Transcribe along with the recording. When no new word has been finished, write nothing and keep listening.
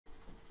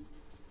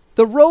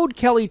The road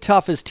Kelly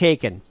Tuff has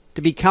taken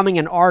to becoming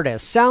an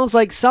artist sounds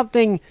like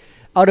something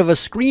out of a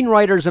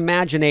screenwriter's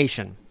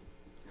imagination.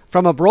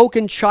 From a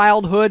broken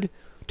childhood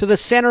to the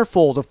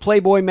centerfold of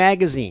Playboy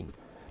magazine,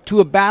 to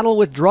a battle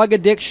with drug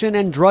addiction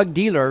and drug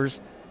dealers,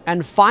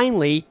 and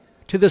finally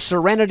to the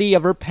serenity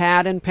of her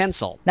pad and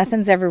pencil.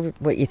 Nothing's ever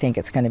what you think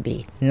it's going to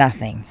be.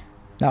 Nothing.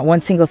 Not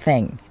one single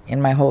thing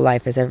in my whole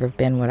life has ever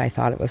been what I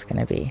thought it was going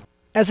to be.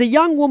 As a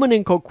young woman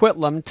in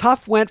Coquitlam,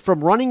 Tuff went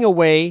from running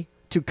away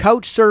to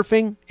couch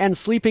surfing and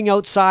sleeping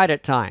outside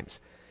at times.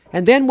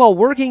 And then while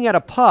working at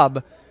a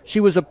pub, she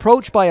was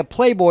approached by a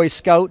Playboy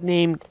scout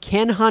named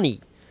Ken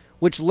Honey,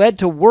 which led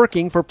to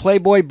working for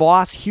Playboy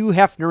boss Hugh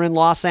Hefner in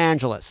Los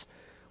Angeles,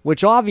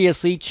 which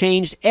obviously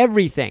changed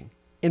everything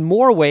in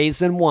more ways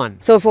than one.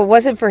 So if it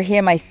wasn't for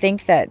him, I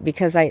think that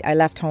because I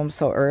left home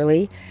so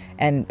early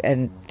and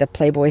the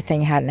Playboy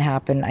thing hadn't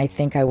happened, I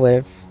think I would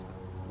have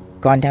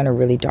gone down a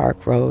really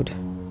dark road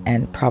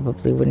and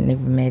probably wouldn't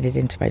have made it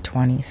into my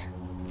 20s.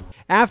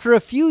 After a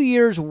few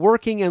years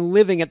working and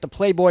living at the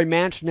Playboy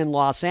mansion in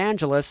Los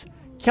Angeles,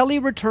 Kelly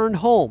returned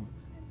home,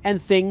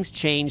 and things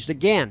changed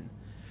again.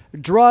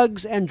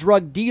 Drugs and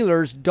drug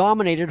dealers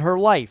dominated her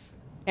life,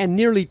 and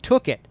nearly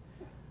took it.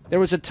 There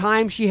was a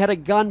time she had a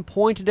gun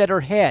pointed at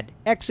her head,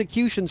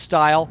 execution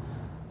style,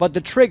 but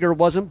the trigger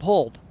wasn't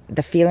pulled.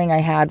 The feeling I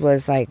had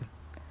was like,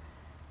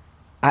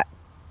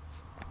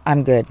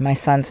 I'm good. My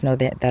sons know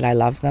that I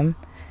love them,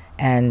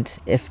 and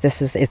if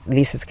this is, at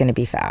least it's going to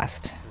be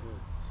fast.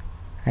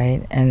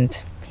 Right?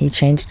 And he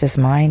changed his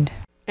mind.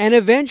 And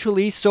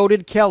eventually, so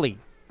did Kelly.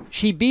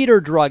 She beat her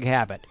drug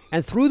habit,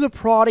 and through the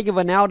prodding of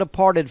a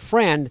now-departed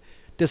friend,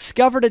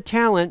 discovered a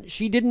talent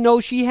she didn't know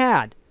she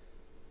had.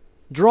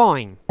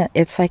 Drawing.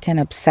 It's like an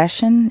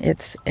obsession.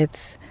 It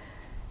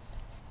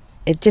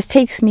just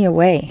takes me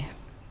away,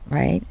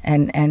 right?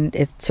 And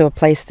it's to a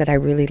place that I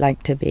really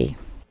like to be.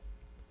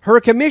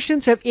 Her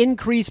commissions have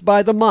increased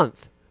by the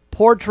month.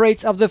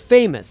 Portraits of the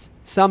famous,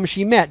 some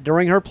she met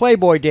during her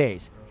Playboy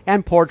days,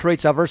 and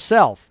portraits of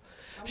herself.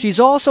 She's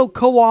also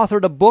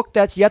co-authored a book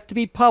that's yet to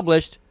be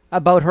published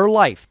about her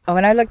life.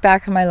 When I look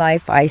back on my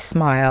life, I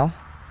smile,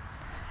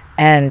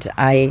 and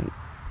I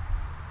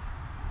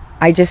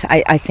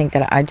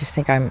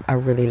think I'm a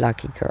really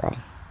lucky girl.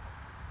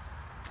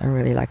 A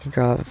really lucky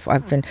girl.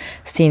 I've been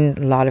seeing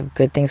a lot of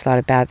good things, a lot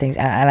of bad things,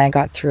 and I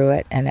got through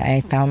it, and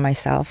I found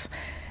myself,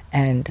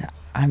 and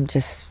I'm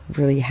just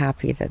really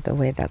happy that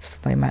that's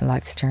the way my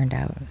life's turned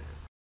out.